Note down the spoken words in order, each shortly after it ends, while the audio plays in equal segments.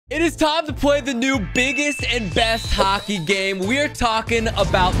It is time to play the new biggest and best hockey game. We are talking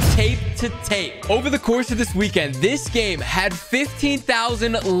about tape to tape. Over the course of this weekend, this game had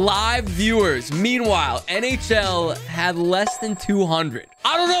 15,000 live viewers. Meanwhile, NHL had less than 200.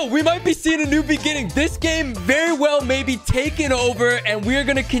 I don't know. We might be seeing a new beginning. This game very well may be taken over, and we are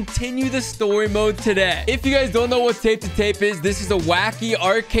going to continue the story mode today. If you guys don't know what tape to tape is, this is a wacky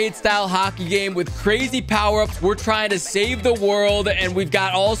arcade-style hockey game with crazy power-ups. We're trying to save the world, and we've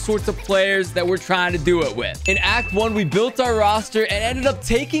got all sorts of players that we're trying to do it with. In Act 1, we built our roster and ended up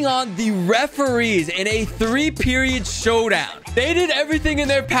taking on the referees in a 3-period showdown. They did everything in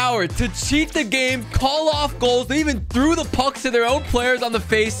their power to cheat the game, call off goals. They even threw the pucks to their own players on the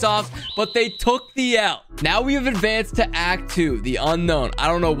face-offs, but they took the L. Now we have advanced to Act 2, the unknown. I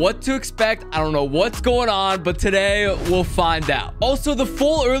don't know what to expect. I don't know what's going on, but today we'll find out. Also, the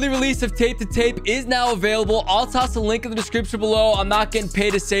full early release of Tape to Tape is now available. I'll toss a link in the description below. I'm not getting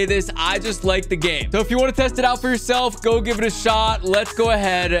paid to say this. I just like the game. So if you want to test it out for yourself, go give it a shot. Let's go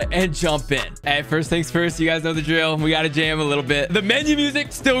ahead and jump in. Hey, first things first, you guys know the drill. We got to jam a little bit. The menu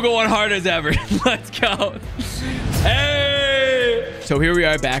music still going hard as ever. Let's go. Hey! So here we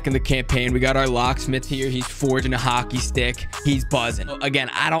are back in the campaign. We got our locksmith here. He's forging a hockey stick. He's buzzing. Again,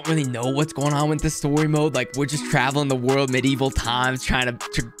 I don't really know what's going on with the story mode. Like, we're just traveling the world, medieval times, trying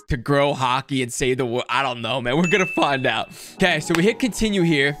to grow hockey and save the world. I don't know, man. We're gonna find out. Okay, so we hit continue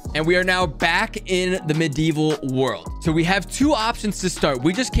here, and we are now back in the medieval world. So we have two options to start.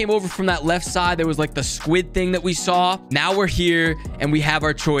 We just came over from that left side. There was like the squid thing that we saw. Now we're here, and we have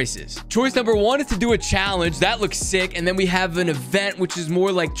our choices. Choice number one is to do a challenge. That looks sick. And then we have an event, which is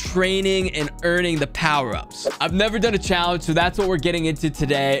more like training and earning the power-ups. I've never done a challenge, so that's what we're getting into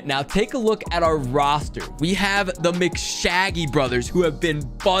today. Now take a look at our roster. We have the McShaggy brothers, who have been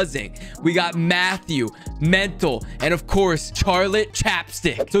buzzing. We got Matthew, Mental, and of course Charlotte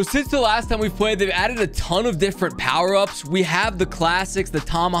Chapstick. So since the last time we played, they've added a ton of different power-ups. We have the classics, the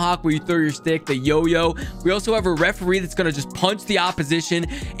tomahawk where you throw your stick, the yo-yo. We also have a referee that's going to just punch the opposition,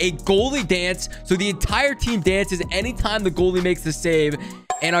 a goalie dance, so the entire team dances anytime the goalie makes the save.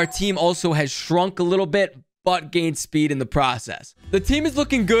 And our team also has shrunk a little bit, but gained speed in the process. The team is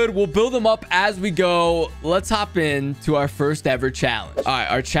looking good. We'll build them up as we go. Let's hop into our first ever challenge. All right,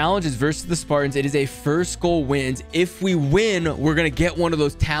 our challenge is versus the Spartans. It is a first goal wins. If we win, we're gonna get one of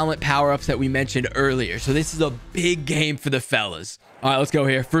those talent power-ups that we mentioned earlier. So this is a big game for the fellas. All right, let's go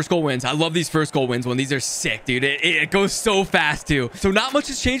here. First goal wins. I love these first goal wins. These are sick, dude. It goes so fast, too. So not much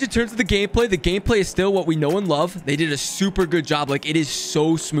has changed in terms of the gameplay. The gameplay is still what we know and love. They did a super good job. Like, it is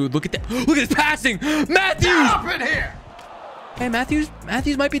so smooth. Look at that. Look at this passing. Matthews! Get up in here! Hey, Matthews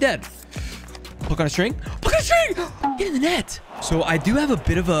might be dead. Hook on a string. Hook on a string! Get in the net. So I do have a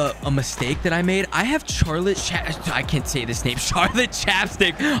bit of a mistake that I made. I have I can't say this name. Charlotte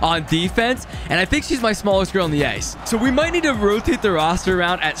Chapstick on defense. And I think she's my smallest girl on the ice. So we might need to rotate the roster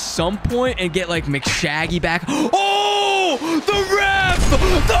around at some point and get like McShaggy back. Oh, the ref!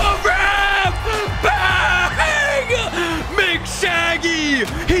 The ref! Bang!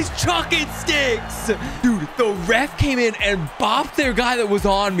 McShaggy! He's chucking sticks! Dude, the ref came in and bopped their guy that was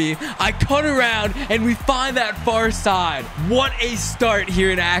on me. I cut around and we find that far side. What a start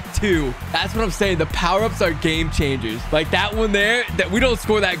here in Act 2. That's what I'm saying. The power-ups are game changers. Like that one there, that we don't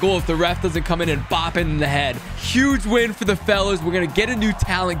score that goal if the ref doesn't come in and bop it in the head. Huge win for the fellas. We're going to get a new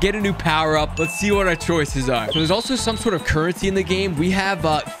talent, get a new power-up. Let's see what our choices are. So there's also some sort of currency in the game. We have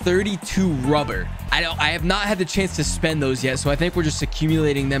 32 rubber. I have not had the chance to spend those yet, so I think we're just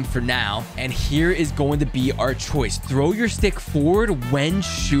accumulating them for now. And here is going to be our choice. Throw your stick forward when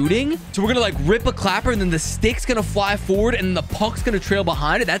shooting. So we're going to like rip a clapper, and then the stick's going to fly forward, and then the puck's going to trail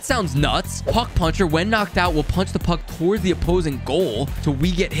behind it. That sounds nuts. Puck puncher, when knocked out, will punch the puck towards the opposing goal, so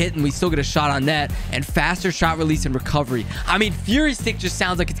we get hit and we still get a shot on net. And faster shot release and recovery. I mean, Fury stick just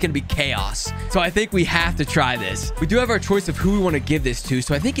sounds like it's going to be chaos. So I think we have to try this. We do have our choice of who we want to give this to,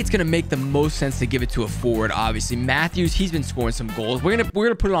 so I think it's going to make the most sense to give it to a forward. Obviously Matthews, he's been scoring some goals. We're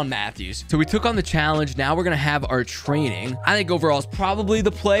gonna put it on Matthews. So we took on the challenge. Now we're gonna have our training. I think overall is probably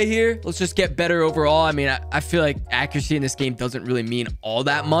the play here. Let's just get better overall. I mean, I feel like accuracy in this game doesn't really mean all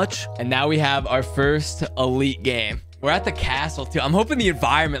that much. And now we have our first elite game. We're at the castle too. I'm hoping the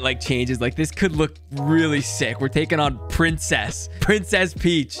environment like changes. Like this could look really sick. We're taking on Princess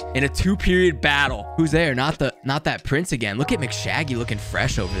Peach in a 2-period battle. Who's there? Not that prince again. Look at McShaggy looking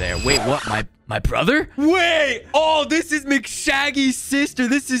fresh over there. Wait, what? My brother? Wait! Oh, this is McShaggy's sister.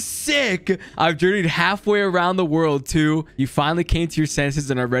 This is sick. I've journeyed halfway around the world, too. You finally came to your senses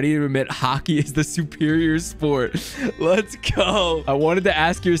and are ready to admit hockey is the superior sport. Let's go. I wanted to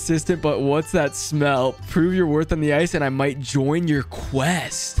ask your assistant, but what's that smell? Prove your worth on the ice and I might join your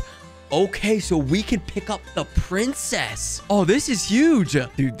quest. Okay, so we can pick up the princess. Oh, this is huge.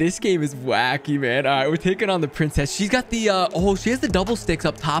 Dude, this game is wacky, man. All right, we're taking on the princess. She's got the, oh, she has the double sticks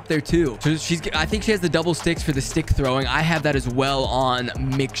up top there, too. So I think she has the double sticks for the stick throwing. I have that as well on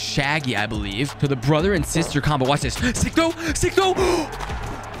McShaggy, I believe. So the brother and sister combo. Watch this. Stick throw. Stick throw.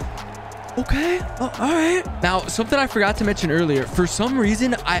 Okay. All right. Now, something I forgot to mention earlier. For some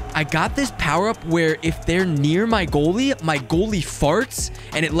reason, I got this power up where if they're near my goalie farts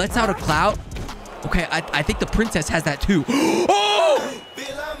and it lets out a cloud. Okay, I think the princess has that too. Oh!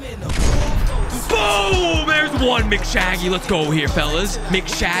 Boom! There's one McShaggy. Let's go here, fellas.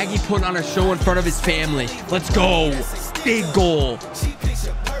 McShaggy putting on a show in front of his family. Let's go. Big goal.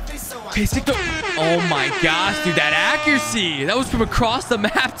 Okay, stick to... Oh my gosh, dude, that accuracy. That was from across the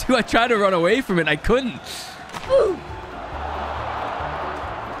map, too. I tried to run away from it. I couldn't. Woo.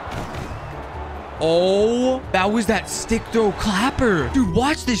 Oh, that was that stick throw clapper. Dude,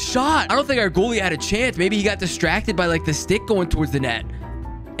 watch this shot. I don't think our goalie had a chance. Maybe he got distracted by, like, the stick going towards the net.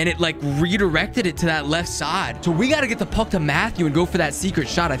 And it, like, redirected it to that left side. So we got to get the puck to Matthew and go for that secret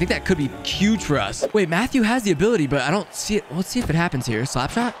shot. I think that could be huge for us. Wait, Matthew has the ability, but I don't see it. Let's see if it happens here.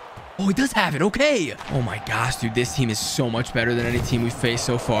 Slap shot? Oh, he does have it. Okay. Oh my gosh, dude. This team is so much better than any team we've faced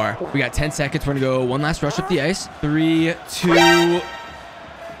so far. We got 10 seconds. We're going to go one last rush up the ice. 3, 2... Oh,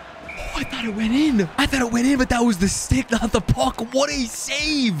 I thought it went in. I thought it went in, but that was the stick, not the puck. What a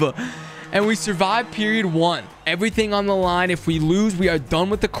save. And we survived period 1. Everything on the line. If we lose, we are done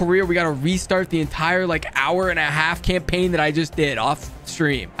with the career. We got to restart the entire like hour-and-a-half campaign that I just did off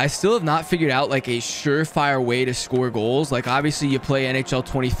stream. I still have not figured out like a surefire way to score goals. Like obviously you play NHL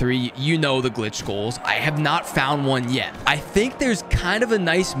 23, you know the glitch goals. I have not found one yet. I think there's kind of a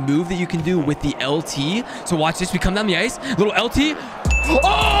nice move that you can do with the LT. So watch this. We come down the ice. Little LT.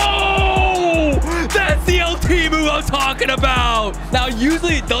 Oh! That's the LT move I'm talking about. Now,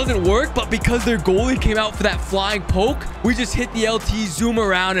 usually it doesn't work, but because their goalie came out for that flying poke, we just hit the LT, zoom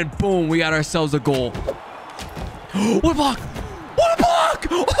around, and boom, we got ourselves a goal. What a block! What a block!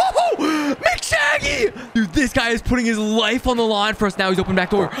 Oh! McShaggy! Dude, this guy is putting his life on the line for us now. He's open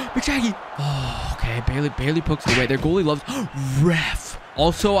back door. McShaggy! Oh, okay. Barely pokes it away. Their goalie loves... Ref!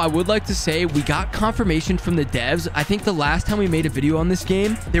 Also, I would like to say we got confirmation from the devs. I think the last time we made a video on this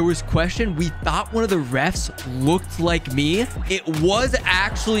game, there was question. We thought one of the refs looked like me. It was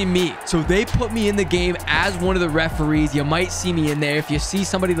actually me. So they put me in the game as one of the referees. You might see me in there. If you see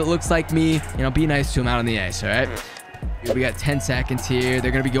somebody that looks like me, you know, be nice to him out on the ice, all right? We got 10 seconds here.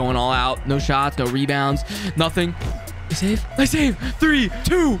 They're going to be going all out. No shots, no rebounds, nothing. I save? I save. 3,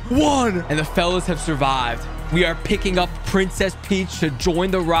 2, 1. And the fellas have survived. We are picking up Princess Peach to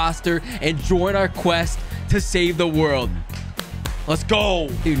join the roster and join our quest to save the world. Let's go.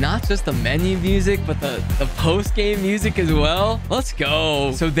 Dude, not just the menu music, but the post-game music as well. Let's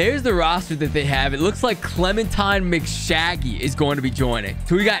go. So there's the roster that they have. It looks like Clementine McShaggy is going to be joining.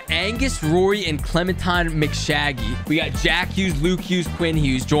 So we got Angus, Rory, and Clementine McShaggy. We got Jack Hughes, Luke Hughes, Quinn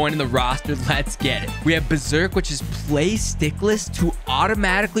Hughes joining the roster. Let's get it. We have Berserk, which is play stickless to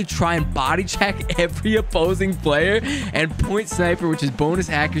automatically try and body check every opposing player. And Point Sniper, which is bonus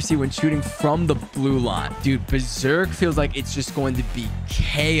accuracy when shooting from the blue line. Dude, Berserk feels like it's just going to be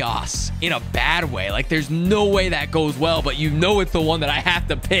chaos in a bad way. Like there's no way that goes well, but you know it's the one that I have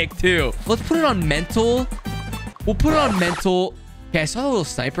to pick too. Let's put it on mental. We'll put it on mental. Okay, I saw the little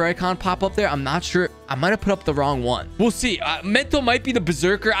sniper icon pop up there. I'm not sure. I might have put up the wrong one. We'll see. Mental might be the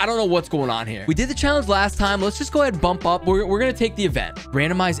Berserker. I don't know what's going on here. We did the challenge last time. Let's just go ahead and bump up. We're going to take the event.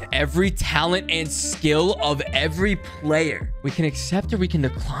 Randomize every talent and skill of every player. We can accept or we can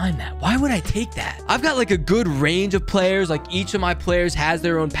decline that. Why would I take that? I've got like a good range of players. Like each of my players has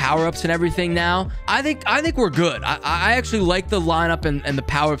their own power-ups and everything now. I think we're good. I actually like the lineup and the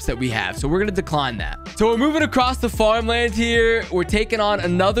power-ups that we have. So we're going to decline that. So we're moving across the farmland here. We're taking on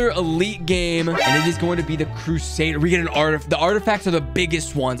another elite game, and it is going to be the Crusader. We get an artifact. The artifacts are the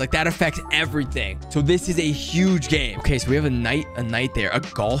biggest ones. Like that affects everything. So this is a huge game. Okay, so we have a knight there. A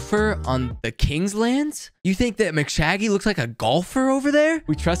golfer on the King's lands? You think that McShaggy looks like a golfer over there?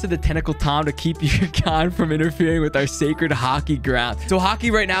 We trusted the Tentacle Tom to keep you gone from interfering with our sacred hockey ground. So hockey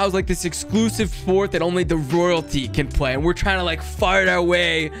right now is like this exclusive sport that only the royalty can play. And we're trying to like fight our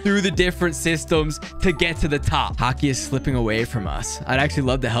way through the different systems to get to the top. Hockey is slipping away from us. I'd actually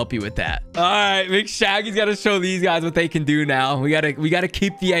love to help you with that. All right, McShaggy. McShaggy's got to show these guys what they can do now. We gotta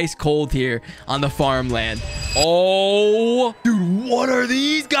keep the ice cold here on the farmland. Oh, dude, what are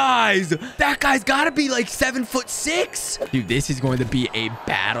these guys? That guy's got to be like 7'6". Dude, this is going to be a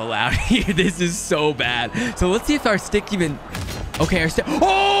battle out here. This is so bad. So let's see if our stick even... Okay, our stick...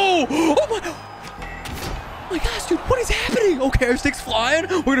 Oh! Oh my... Oh my gosh, dude, what is happening? Okay, our stick's flying.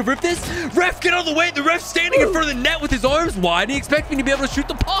 We're gonna rip this. Ref, get out of the way. The ref's standing in front of the net with his arms wide. He expects me to be able to shoot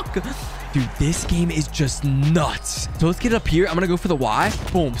the puck. Dude, this game is just nuts. So let's get up here. I'm gonna go for the Y.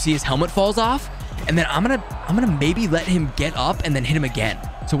 Boom. See, his helmet falls off. And then I'm gonna maybe let him get up and then hit him again.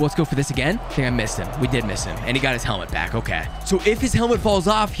 So let's go for this again. I think I missed him. We did miss him. And he got his helmet back. Okay. So if his helmet falls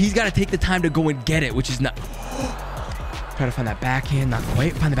off, he's got to take the time to go and get it, which is not... Try to find that backhand. Not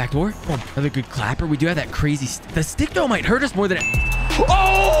quite. Find the back door. Oh, another good clapper. We do have that crazy... The stick, though, might hurt us more than it...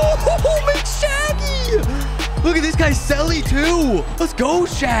 Oh, McShaggy! Look at this guy, Selly, too. Let's go,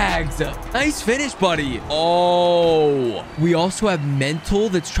 Shags. Nice finish, buddy. Oh. We also have Mental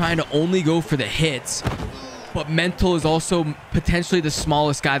that's trying to only go for the hits. But Mental is also potentially the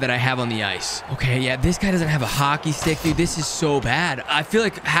smallest guy that I have on the ice. Okay, yeah, this guy doesn't have a hockey stick, dude. This is so bad. I feel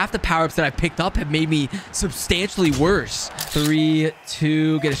like half the power-ups that I picked up have made me substantially worse. 3,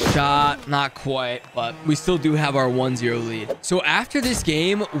 2, get a shot. Not quite, but we still do have our 1-0 lead. So after this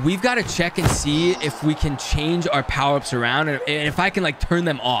game, we've got to check and see if we can change our power-ups around and if I can, like, turn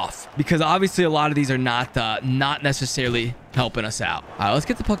them off. Because obviously a lot of these are not necessarily helping us out. All right, let's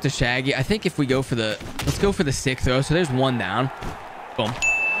get the puck to Shaggy. I think if we go for the... Let's go for the stick throw. So there's one down. Boom.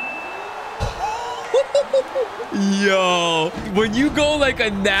 Yo, when you go like a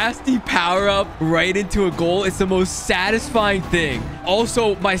nasty power up right into a goal, it's the most satisfying thing.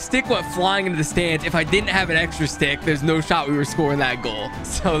 Also, my stick went flying into the stands. If I didn't have an extra stick, there's no shot we were scoring that goal.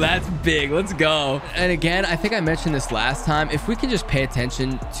 So that's big. Let's go. And again, I think I mentioned this last time. If we can just pay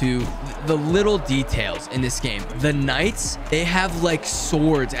attention to the little details in this game. The Knights, they have like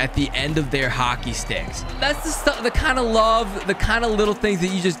swords at the end of their hockey sticks. That's the stuff, the kind of love, the kind of little things that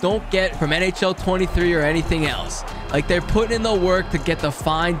you just don't get from NHL 23 or anything else. Like, they're putting in the work to get the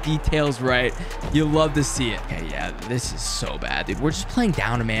fine details right. You love to see it. Okay, yeah, this is so bad, dude. We're just playing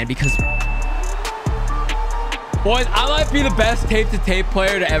down a man because... Boys, I might be the best tape-to-tape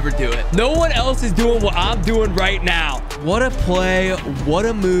player to ever do it. No one else is doing what I'm doing right now. What a play, what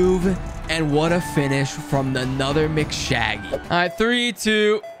a move, and what a finish from another McShaggy. All right, 3,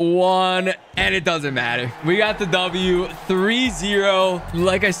 2, 1, and it doesn't matter. We got the W, 3-0.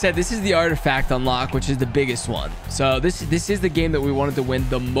 Like I said, this is the artifact unlock, which is the biggest one. So this is the game that we wanted to win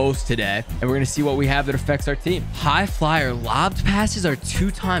the most today, and we're gonna see what we have that affects our team. High flyer, lobbed passes are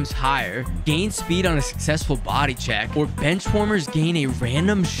 2 times higher, gain speed on a successful body check, or bench warmers gain a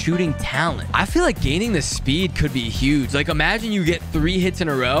random shooting talent. I feel like gaining the speed could be huge. Like, imagine you get 3 hits in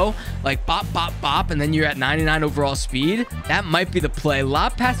a row, like bop, bop, bop, and then you're at 99 overall speed. That might be the play.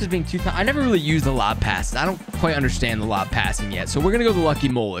 Lob passes being 2 times. I never really use the lob passes. I don't quite understand the lob passing yet. So we're going to go the Lucky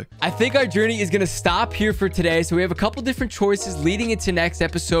Molar. I think our journey is going to stop here for today. So we have a couple different choices leading into next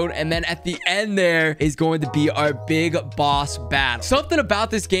episode. And then at the end there is going to be our big boss battle. Something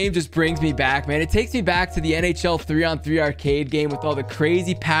about this game just brings me back, man. It takes me back to the NHL 3-on-3 arcade game with all the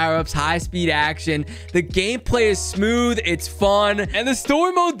crazy power-ups, high-speed action. The gameplay is smooth. It's fun. And the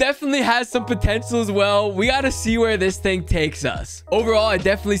story mode definitely has some potential as well. We got to see where this thing takes us. Overall, I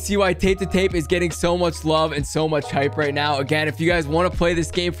definitely see why tape-to-tape is getting so much love and so much hype right now. Again, if you guys want to play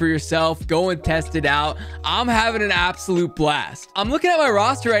this game for yourself, go and test it out. I'm having an absolute blast. I'm looking at my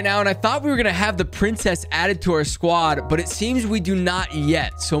roster right now, and I thought we were going to have the princess added to our squad, but it seems we do not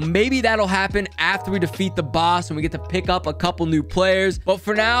yet. So maybe that'll happen after we defeat the boss and we get to pick up a couple new players. But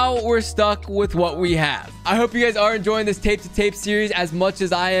for now, we're stuck with what we have. I hope you guys are enjoying this tape-to-tape series as much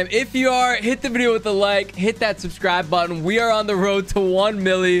as I am. If you are, hit the video with a like, hit that subscribe button. We are on the road to 1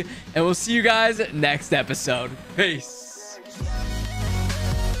 milli, and we'll see you guys next episode. Peace.